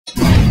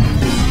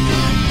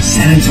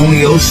San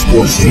Antonio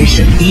sports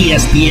station,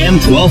 ESPN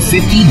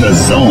 1250 The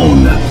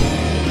Zone.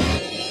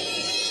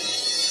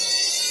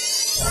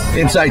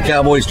 Inside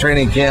Cowboys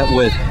training camp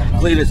with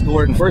Cletis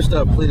Gordon. First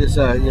up, Cletis,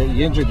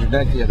 you injured your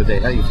neck the other day.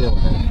 How you feeling?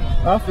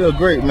 I feel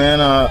great, man.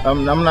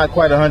 I'm not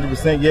quite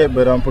 100% yet,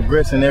 but I'm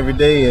progressing every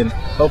day, and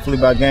hopefully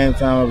by game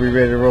time I'll be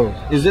ready to roll.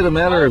 Is it a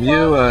matter of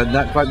you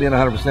not quite being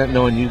 100%,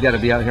 knowing you got to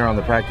be out here on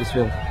the practice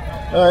field?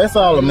 It's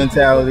all a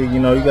mentality. You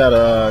know, you got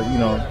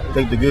to,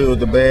 take the good with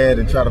the bad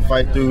and try to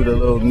fight through the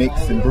little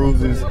nicks and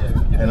bruises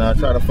and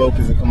try to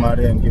focus and come out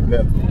here and get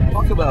better.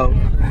 Talk about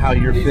how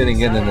you're fitting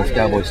in this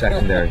Cowboys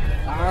secondary.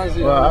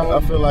 Well, I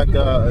feel like,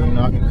 I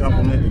can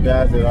compliment the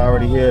guys that are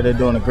already here. They're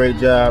doing a great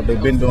job.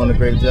 They've been doing a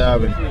great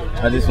job, and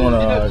I just want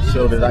to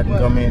show that I can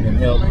come in and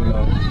help,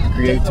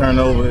 create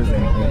turnovers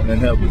and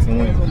help get some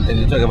wins. And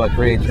you talk about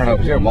creating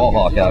turnovers. You're a ball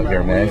hawk out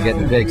here, man,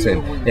 getting picks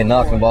and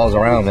knocking balls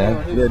around,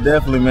 man. Yeah,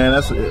 definitely, man.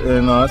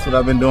 That's what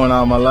I've been doing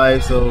all my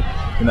life. So,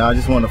 I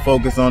just want to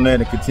focus on that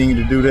and continue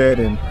to do that.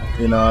 And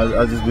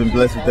I've just been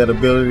blessed with that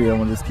ability. I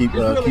want to just keep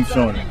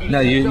showing it.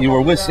 Now, you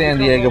were with San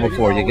Diego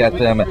before. You got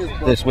them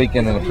this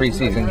weekend in a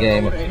preseason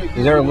game.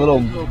 Is there a little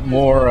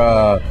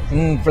more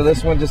for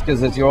this one just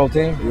because it's your old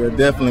team? Yeah,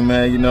 definitely,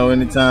 man.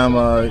 Anytime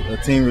a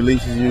team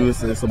releases you,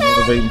 it's a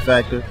motivating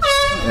factor.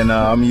 And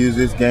I'm going to use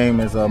this game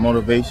as a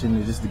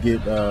motivation just to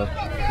get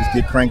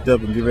cranked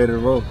up and get ready to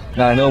roll.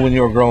 Now, I know when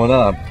you were growing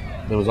up,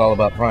 it was all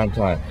about prime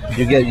time.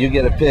 You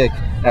get a pick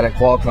at a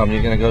Qualcomm,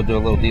 you're going to go do a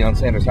little Deion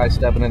Sanders high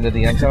stepping into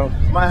the end zone?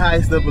 My high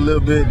step a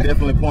little bit,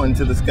 definitely pointing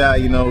to the sky.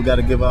 Got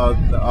to give all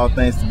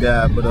thanks to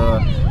God, but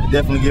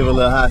definitely give a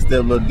little high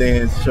step, a little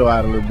dance, show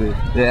out a little bit.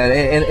 Yeah,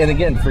 and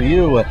again, for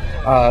you,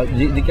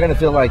 you kind of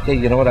feel like, hey,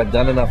 you know what, I've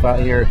done enough out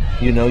here.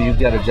 You've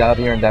got a job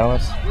here in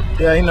Dallas?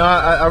 Yeah,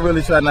 I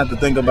really try not to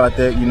think about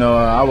that.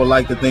 I would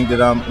like to think that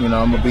I'm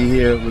going to be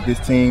here with this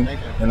team,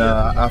 and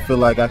I feel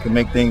like I can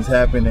make things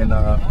happen, and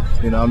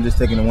I'm just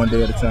taking it one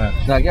day at a time.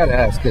 Now, I got to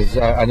ask, because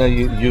I know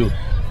you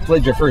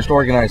played your first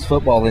organized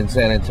football in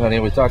San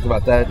Antonio. We talked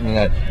about that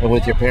and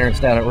with your parents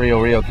down at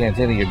Rio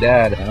Cantina, your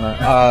dad.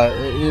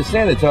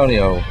 San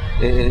Antonio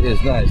is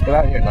nice, but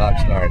out here in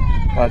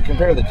Oxnard,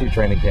 compare the two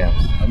training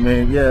camps. I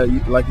mean, yeah,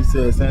 like you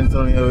said, San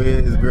Antonio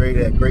is great,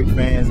 had great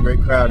fans,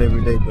 great crowd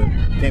every day, but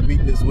can't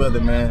beat this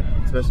weather, man,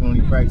 especially when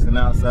you're practicing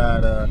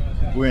outside.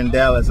 We're in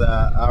Dallas.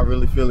 I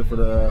really feel it for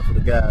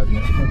the guys,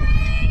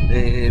 man.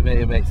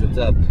 It makes it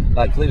tough.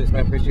 Cletis,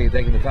 man, appreciate you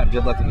taking the time.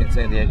 Good luck against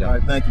San Diego. All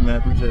right, thank you,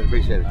 man.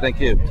 Appreciate it. Thank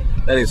you.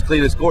 That is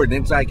Cletis Gordon,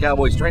 Inside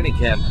Cowboys Training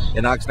Camp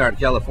in Oxnard,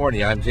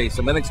 California. I'm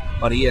Jason Minnix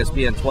on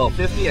ESPN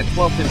 1250 and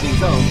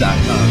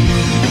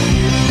 1250zone.com.